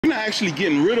not actually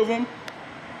getting rid of them.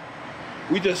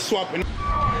 We just swapping.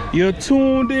 You're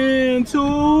tuned in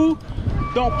to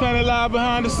Donk Planet Live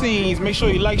behind the scenes. Make sure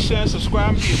you like, share, and subscribe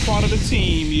and be a part of the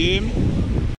team. You hear me?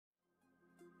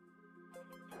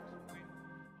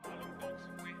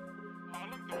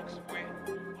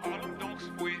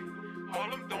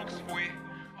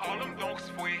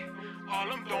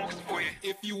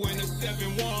 If you in a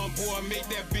 7-1, boy, make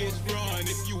that bitch run.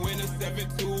 If you in a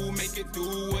 7-2, make it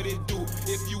do what it do.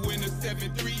 If you in a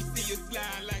 7-3, see it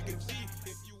slide like a G.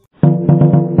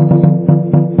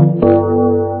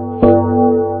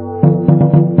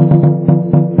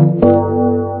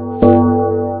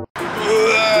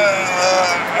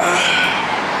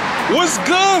 What's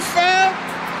good, fam?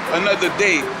 Another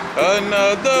day,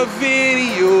 another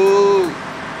video.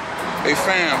 Hey,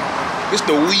 fam. It's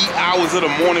the wee hours of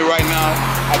the morning right now.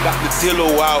 I got the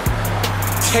Dillo out,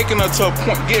 taking her to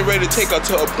getting ready to take her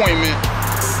to an appointment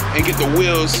and get the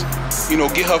wheels, you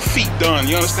know, get her feet done.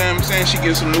 You understand what I'm saying? She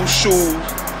getting some new shoes.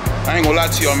 I ain't gonna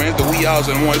lie to y'all, man. It's the wee hours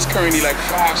of the morning. It's currently like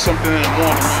 5 something in the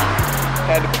morning,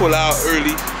 man. Had to pull out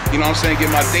early, you know what I'm saying,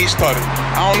 get my day started.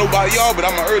 I don't know about y'all, but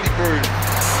I'm an early bird.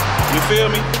 You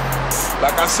feel me?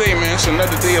 Like I say, man, it's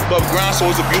another day above ground, so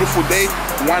it's a beautiful day.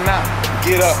 Why not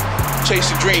get up?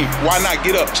 Chase your dream. Why not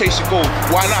get up? Chase your goal.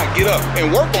 Why not get up and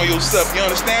work on yourself? You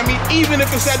understand me? Even if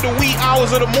it's at the wee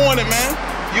hours of the morning, man.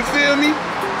 You feel me?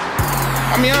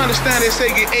 I mean, I understand they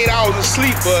say get 8 hours of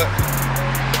sleep, but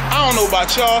I don't know about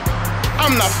y'all.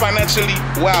 I'm not financially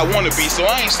where I want to be, so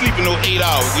I ain't sleeping no 8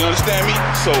 hours. You understand me?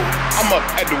 So I'm up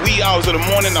at the wee hours of the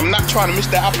morning. I'm not trying to miss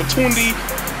that opportunity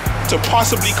to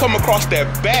possibly come across that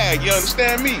bag. You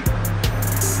understand me?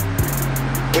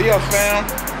 But yeah, fam.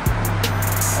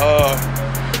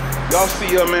 Y'all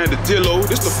see her, man, the Dillo.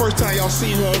 This is the first time y'all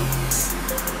seen her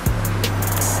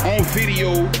on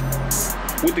video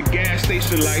with the gas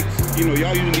station lights. You know,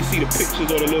 y'all usually see the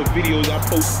pictures or the little videos I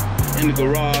post in the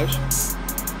garage.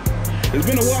 It's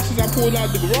been a while since I pulled out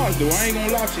the garage, though. I ain't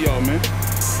gonna lie to y'all, man.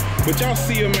 But y'all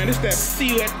see her, man. It's that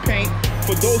Sealet paint.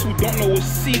 For those who don't know what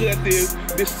Sealet is,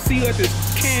 this Sealet is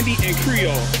candy and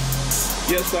Creole.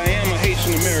 Yes, I am a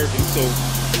Haitian American, so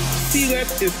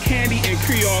Sealet is candy and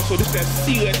Creole, so this that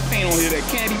Sealet paint on here, that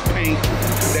candy paint,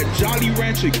 that Jolly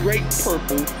Rancher grape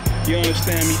purple. You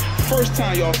understand me? First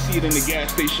time y'all see it in the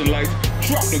gas station lights,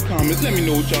 drop the comments. Let me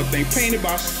know what y'all think. Painted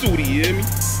by Sooty, you hear me?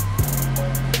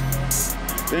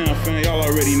 Damn, fam, y'all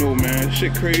already know, man.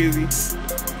 Shit crazy.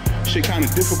 Shit kind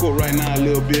of difficult right now a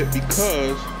little bit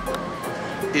because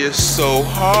it's so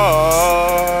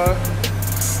hard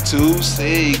to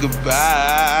say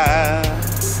goodbye.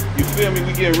 You feel me?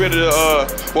 We getting rid of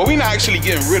the, well, we not actually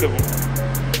getting rid of them.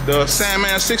 The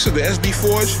Sandman 6er, the SB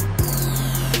Forge,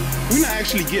 we not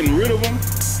actually getting rid of them.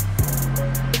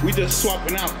 We just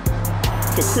swapping out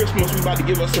for Christmas. We about to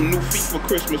give us some new feet for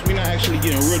Christmas. We not actually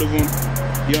getting rid of them.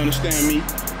 You understand me?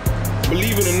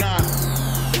 Believe it or not,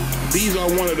 these are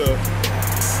one of the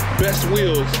best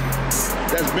wheels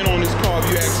that's been on this car,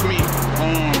 if you ask me.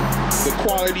 The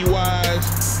quality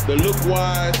wise, the look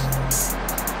wise,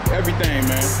 everything,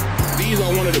 man. These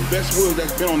are one of the best wheels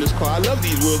that's been on this car. I love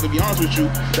these wheels, to be honest with you.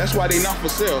 That's why they not for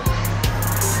sale.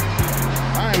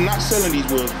 I am not selling these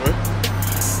wheels, bro.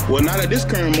 Well, not at this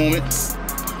current moment.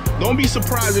 Don't be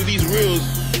surprised if these wheels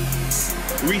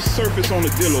resurface on the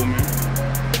Dillo, man.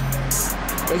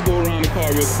 Let's go around the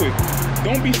car real quick.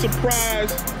 Don't be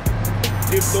surprised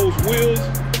if those wheels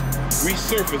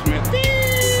resurface, man.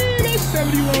 Damn, that's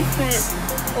 71 front.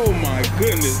 Oh my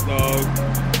goodness, dog.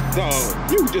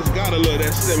 Dog, you just gotta love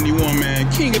that 71, man.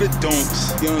 King of the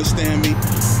donks, you understand me?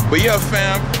 But yeah,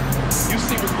 fam, you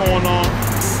see what's going on.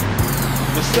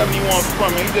 The 71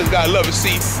 front, man, you just gotta love it.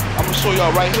 See, I'm gonna show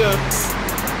y'all right here.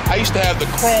 I used to have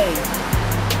the chrome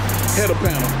header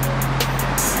panel.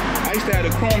 I used to have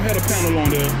the chrome header panel on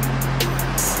there.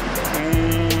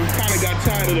 Kind of got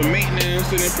tired of the maintenance,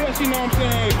 and then plus, you know what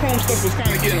I'm saying, the chrome stuff was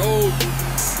kind of getting old,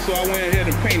 so I went ahead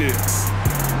and painted it.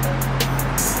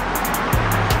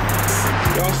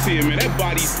 Y'all see it, man. That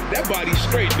body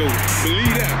straight though.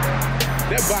 Believe that.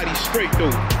 That body straight though.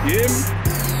 You hear me?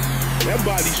 That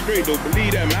body straight though.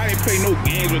 Believe that, man. I didn't play no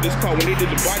games with this car. When they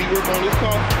did the body work on this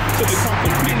car, took the car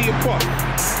completely apart.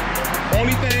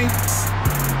 Only thing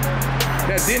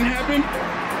that didn't happen,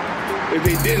 if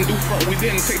they didn't do front, we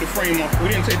didn't take the frame off.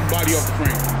 We didn't take the body off the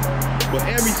frame. But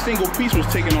every single piece was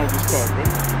taken off this car, bro.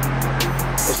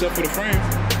 Except for the frame.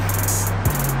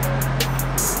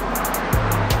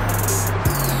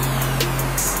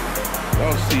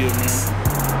 Y'all see it, man.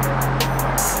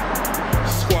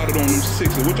 Squatted on them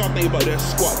 6s. What y'all think about that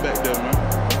squat back there, man?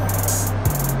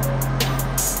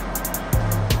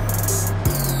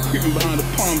 Creeping behind the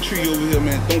palm tree over here,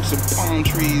 man. Don't some palm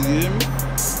trees, you hear me?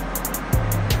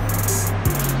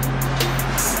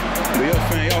 But y'all,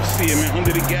 fam, y'all see it, man.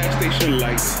 Under the gas station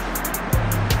lights.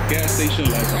 Gas station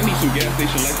lights. I need some gas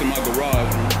station lights in my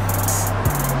garage, man.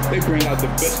 They bring out the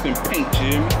best in paint, you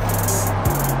hear me?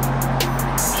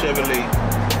 Chevrolet. You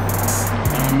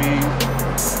know what I mean?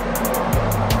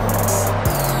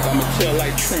 Got my tail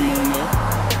light trim on there.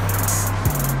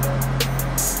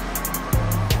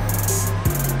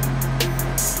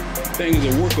 Thing is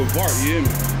a work of art, you hear me?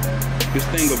 This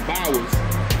thing of ours.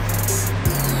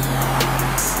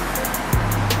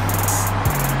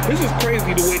 This is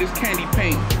crazy the way this candy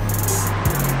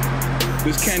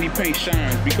paint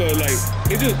shines, because like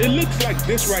it looks like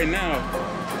this right now.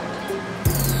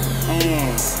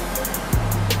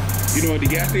 You know, at the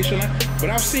gas station line.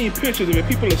 But I've seen pictures of it.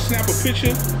 People will snap a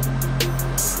picture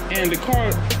and the car,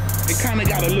 it kind of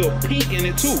got a little pink in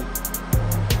it too.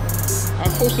 I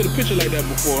posted a picture like that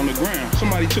before on the gram.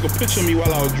 Somebody took a picture of me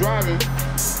while I was driving,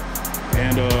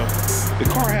 and the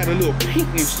car had a little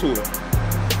pinkness to it.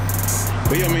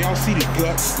 But yeah, man, y'all see the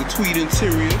guts, the tweed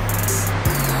interior.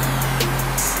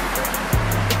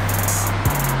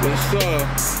 That's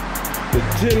the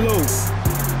Dillo,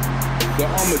 the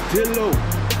armadillo.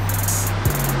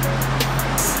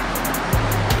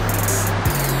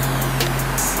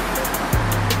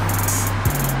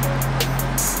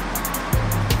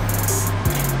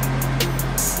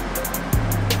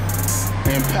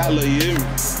 Impala, yeah.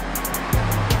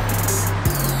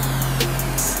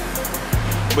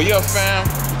 But yeah, fam,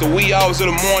 the wee hours of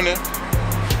the morning,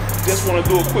 just want to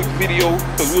do a quick video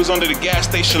because we was under the gas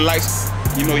station lights.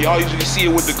 You know, y'all usually see it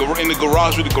with in the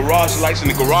garage with the garage lights, and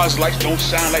the garage lights don't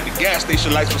shine like the gas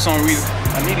station lights for some reason.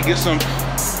 I need to get some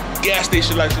gas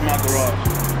station lights in my garage.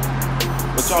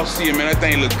 But y'all see it, man, that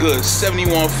thing look good.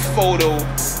 71 photo,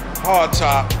 hard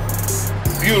top,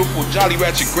 beautiful Jolly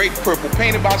Ratchet grape purple,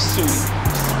 painted by Sue.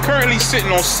 Currently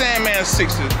sitting on Sandman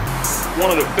 6s,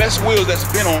 one of the best wheels that's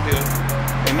been on here.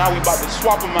 And now we about to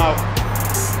swap them out.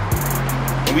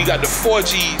 And we got the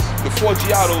 4Gs, the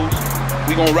Forgiatos.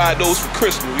 We gonna ride those for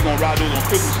Christmas. We gonna ride those on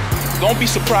Christmas. Don't be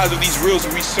surprised if these reels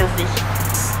resurface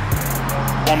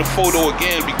on the photo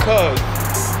again, because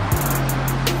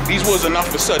these wheels are not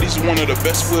for sale. These are one of the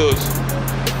best wheels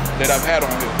that I've had on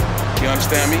here. You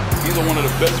understand me? These are one of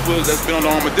the best wheels that's been on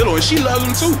the Armadillo, and she loves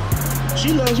them too.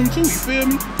 She loves them too, you feel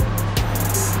me?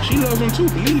 She loves them too,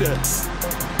 believe that.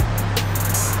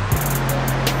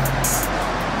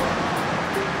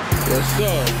 Yes,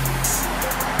 sir.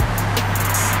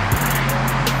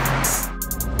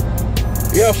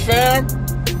 Yeah, fam.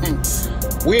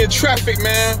 We in traffic,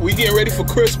 man. We getting ready for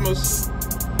Christmas.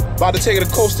 About to take it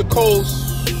coast to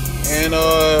coast and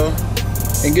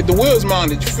get the wheels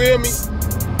mounted, you feel me?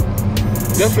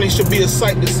 Definitely should be a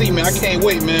sight to see, man. I can't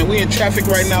wait, man. We in traffic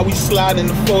right now. We sliding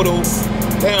the photo.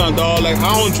 Damn, dog. Like,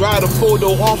 I don't drive the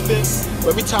photo often, but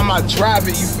every time I drive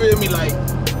it, you feel me? Like,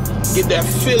 get that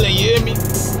feeling, you hear me?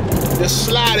 Just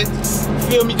slide it,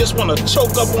 feel me? Just want to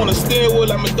choke up on the steering wheel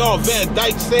like my dog Van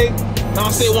Dyke say. Now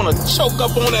I say want to choke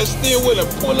up on that steering wheel and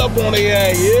pull up on the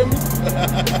ass, you hear me?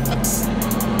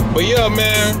 But yeah,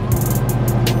 man,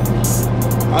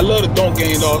 I love the Donk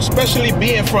game, dog. Especially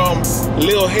being from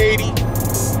Lil Haiti.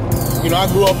 You know, I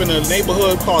grew up in a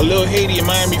neighborhood called Lil Haiti in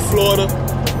Miami, Florida.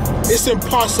 It's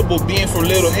impossible being from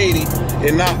Lil Haiti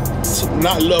and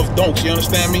not love Donks, you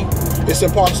understand me? It's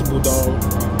impossible, dog.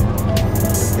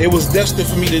 It was destined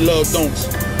for me to love Donks.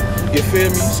 You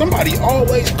feel me? Somebody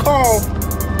always call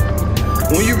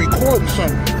when you recording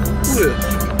something. Who is?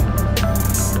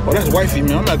 Oh, that's wifey,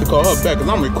 man. I'm gonna have to call her back because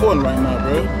I'm recording right now,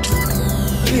 bro.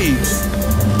 Jeez.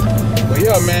 But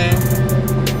yeah, man.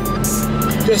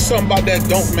 Just something about that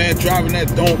Donk, man. Driving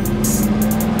that Donk.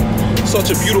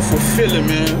 Such a beautiful feeling,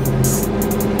 man.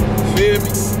 Feel me?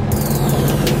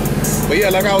 But yeah,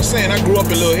 like I was saying, I grew up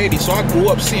in Lil Haiti, so I grew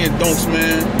up seeing Donks,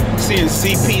 man. Seeing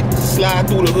CP slide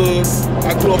through the hood.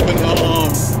 I grew up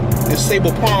in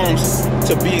Sable Palms,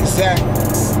 to be exact,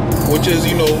 which is,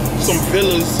 you know, some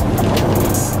villas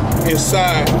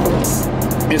inside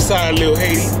Lil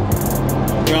Haiti.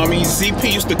 You know what I mean?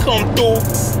 ZP used to come through.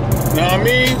 You know what I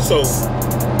mean? So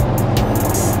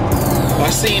I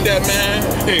seen that, man.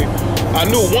 Hey, I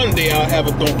knew one day I'd have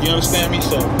a Donk, you understand me?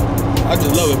 So I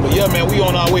just love it. But yeah, man, we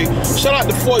on our way. Shout out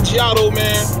to Forgiato,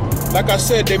 man. Like I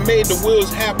said, they made the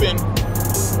wheels happen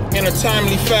in a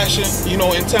timely fashion, you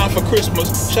know, in time for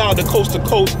Christmas. Shout out to Coast to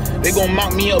Coast. They gonna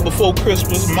mount me up before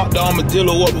Christmas, mount the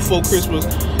Armadillo up before Christmas.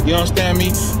 You understand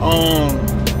me?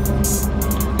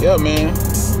 Yeah, man.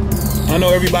 I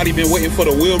know everybody been waiting for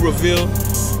the wheel reveal.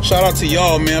 Shout out to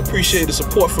y'all, man. Appreciate the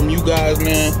support from you guys,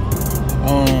 man.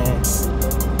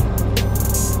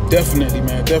 Definitely,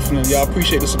 man, definitely. Y'all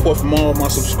appreciate the support from all my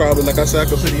subscribers. Like I said, I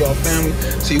consider y'all family.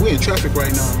 See, we in traffic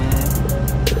right now,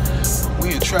 man.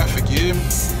 We in traffic, you hear me?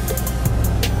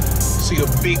 See the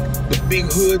big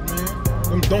hood, man.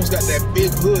 Them Donks got that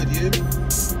big hood, you hear me?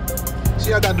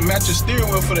 See, I got the matching steering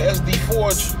wheel for the SD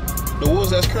Forge, the wheels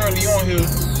that's currently on here,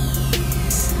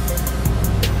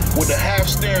 with the half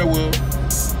steering wheel.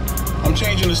 I'm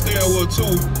changing the steering wheel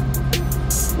too,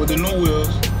 with the new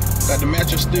wheels. Got the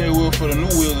matching steering wheel for the new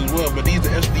wheels as well, but these are the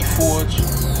SD Forge.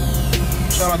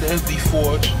 Shout out to SD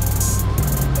Forge.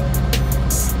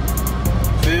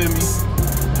 Feel me?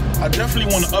 I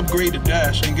definitely want to upgrade the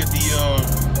dash and get the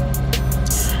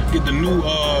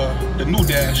new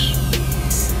dash.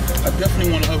 I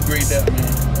definitely want to upgrade that,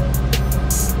 man.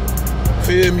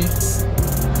 Feel me?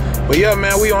 But yeah,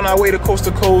 man, we on our way to coast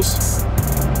to coast.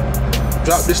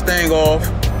 Drop this thing off.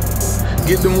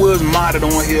 Get them wheels modded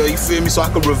on here, you feel me? So I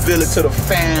can reveal it to the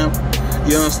fam.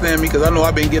 You understand me? Because I know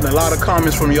I've been getting a lot of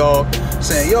comments from y'all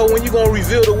saying, yo, when you gonna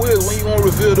reveal the wheels? When you gonna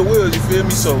reveal the wheels? You feel me?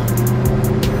 So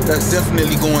that's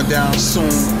definitely going down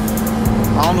soon.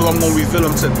 I don't know if I'm gonna reveal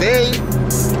them today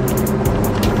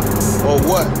or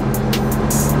what.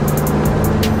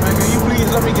 Man, can you please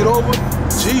let me get over?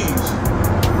 Jeez.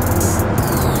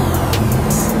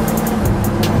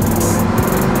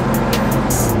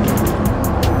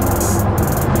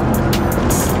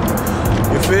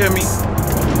 Feel me?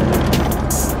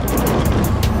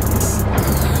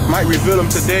 Might reveal them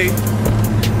today.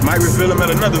 Might reveal them at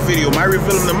another video. Might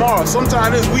reveal them tomorrow.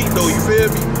 Sometime this week though, you feel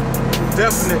me?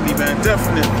 Definitely, man,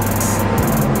 definitely.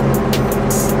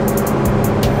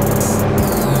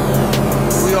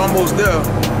 We almost there.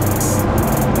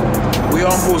 We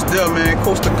almost there, man.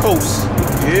 Coast to coast.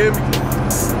 You hear me?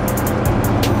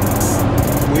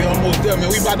 We almost there, man.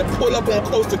 We about to pull up on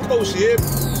coast to coast, you hear me?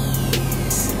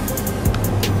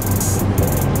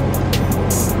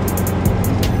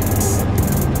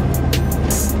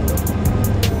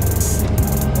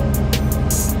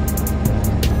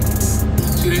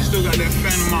 See, they still got that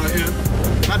Phantom out here.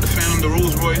 Not the Phantom, the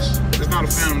Rolls Royce. It's not a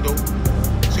Phantom though.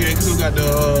 See, they still got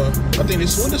the, I think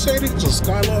this, what they say? It's a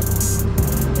Skylark.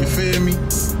 You feel me?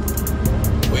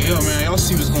 But yeah, man, y'all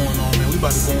see what's going on, man. We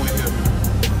about to go in here, man.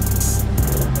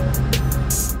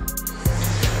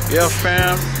 Yeah,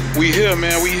 fam. We here,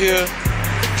 man. We here.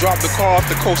 Drop the car off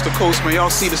the coast to coast, man.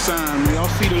 Y'all see the sign, man. Y'all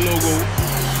see the logo.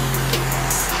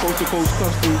 Coast to Coast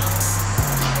Customs.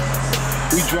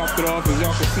 We dropped it off, as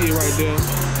y'all can see it right there.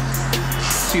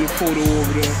 See the photo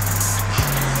over there. You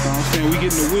know what I'm saying? We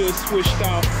getting the wheels switched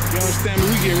out. You understand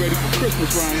me? We getting ready for Christmas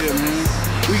around here, man.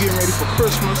 We getting ready for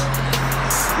Christmas.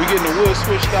 We getting the wheels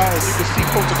switched out. As you can see,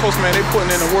 coast to coast, man, they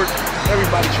putting in the work.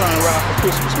 Everybody trying to ride for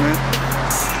Christmas, man.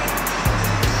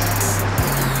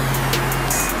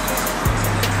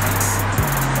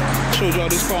 Showed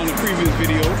y'all this car in the previous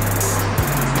video.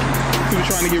 People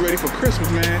trying to get ready for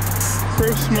Christmas, man.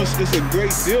 Christmas is a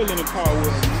great deal in the car world,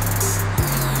 man.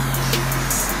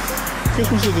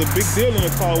 Christmas is a big deal in the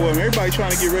car world, man. Everybody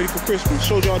trying to get ready for Christmas.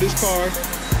 Showed y'all this car,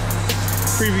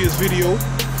 previous video.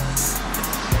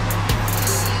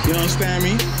 You understand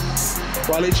me?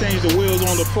 While they change the wheels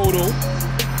on the photo,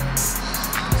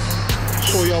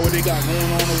 show y'all what they got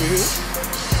going on over here.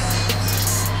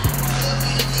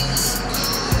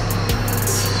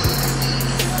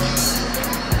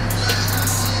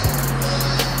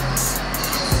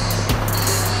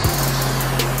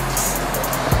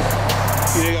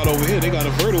 They got over here, they got a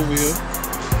vert over here.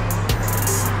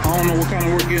 I don't know what kind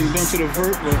of work getting done to the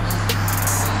vert, but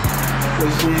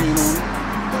let's zoom in on it.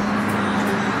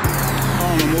 I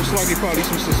don't know, most likely probably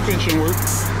some suspension work.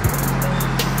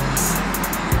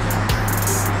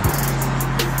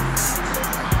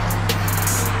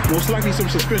 Most likely some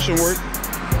suspension work.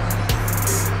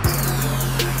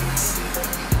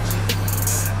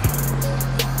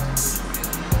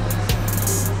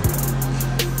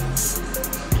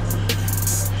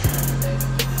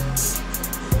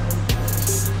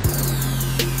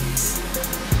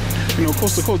 You know,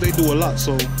 coast to coast, they do a lot,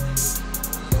 so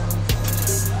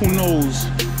who knows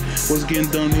what's getting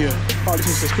done here. Probably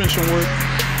some suspension work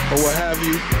or what have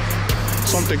you.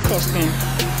 Something custom.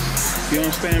 You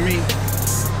understand me?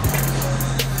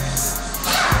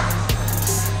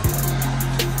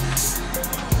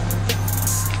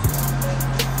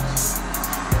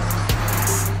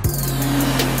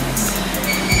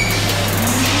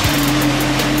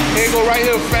 Go right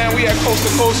here, fam. We at coast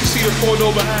to coast. You see the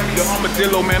four-door behind me, the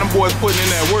armadillo, man. Them boys putting in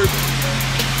that work.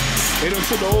 They done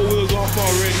took the old wheels off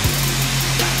already.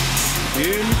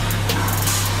 You hear me?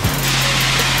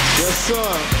 Yes,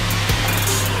 sir.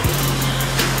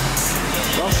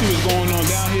 Y'all see what's going on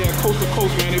down here at coast to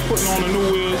coast, man. They putting on the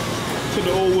new wheels. Took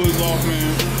the old woods off,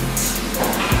 man.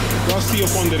 Y'all see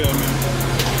up under there, man.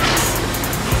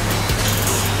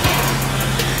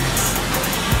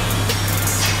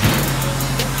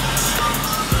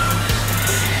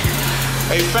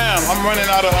 Hey fam, I'm running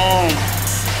out of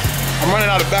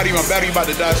battery. My battery about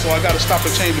to die, so I gotta stop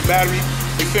and change the battery.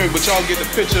 You feel me? But y'all get the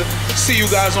picture. See you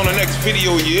guys on the next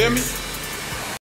video, you hear me?